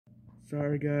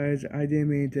Sorry guys, I didn't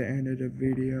mean to end the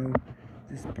video.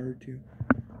 This is part 2.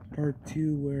 Part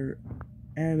 2 where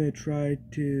Emmett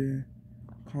tried to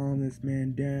calm this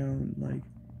man down. Like,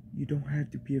 you don't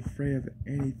have to be afraid of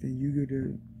anything. You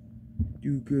gotta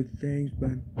do good things,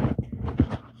 but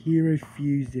he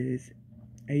refuses.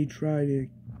 And he tried to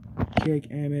kick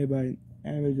Emmett, but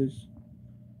Emmett just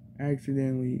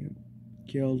accidentally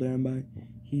killed him. But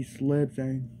he slips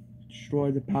and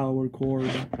destroyed the power cord.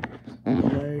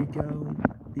 Lego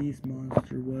Beast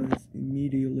Monster was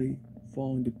immediately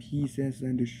falling to pieces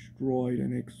and destroyed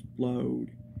and explode.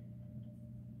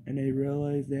 And they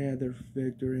realized they had their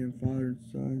victory, and father and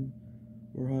son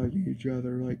were hugging each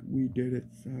other like, "We did it,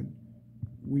 son.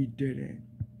 We did it."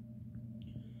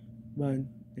 But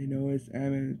they noticed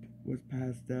Emmett was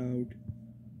passed out,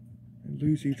 and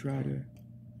Lucy tried to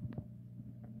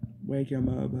wake him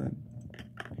up, but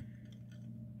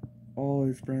all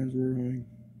his friends were like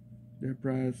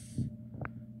depressed.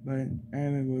 But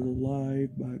Emmett was alive,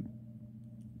 but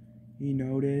he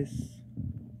noticed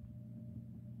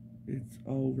it's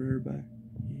over, but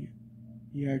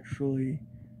he actually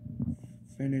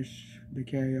finished the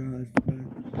chaos, but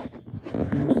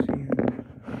Lucy and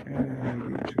Emmett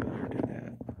hugged each other to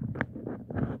death.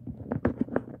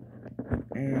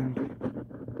 And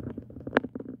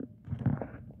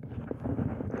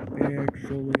they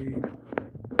actually,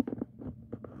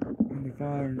 and the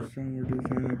father and son were just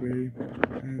happy,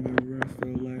 and the rest of the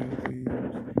Lego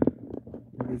teams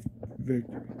were just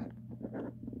victory.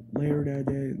 Later that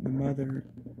day, the mother,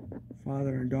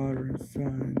 father, and daughter and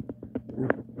son were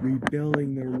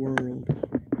rebuilding their world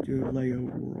to a Lego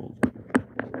world.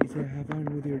 He said, "Have fun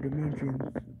with your dimensions.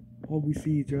 Hope we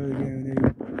see each other again." And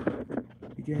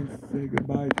they began to say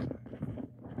goodbye to them.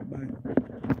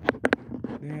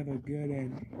 But they have a good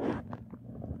ending.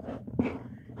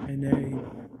 And they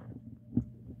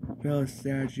built a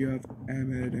statue of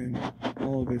Emmett and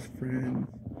all of his friends.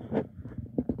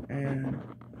 And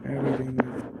everything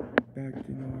was back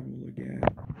to normal again.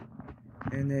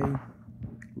 And they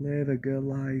live a good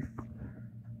life.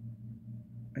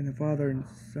 And the father and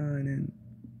son and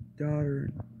daughter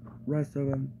and rest of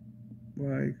them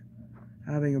were like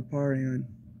having a party, and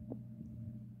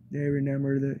they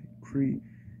remember that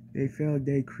they felt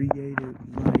they created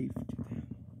life to them.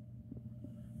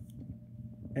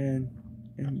 And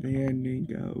the ending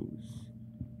goes,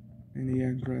 and the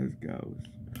end credits goes.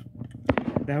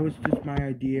 That was just my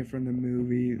idea from the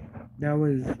movie. That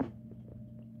was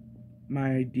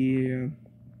my idea.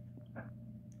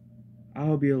 I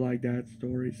hope you like that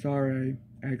story. Sorry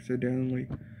I accidentally.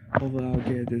 Hopefully I'll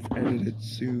get this edited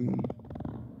soon.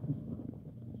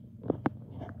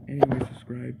 Anyway,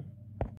 subscribe.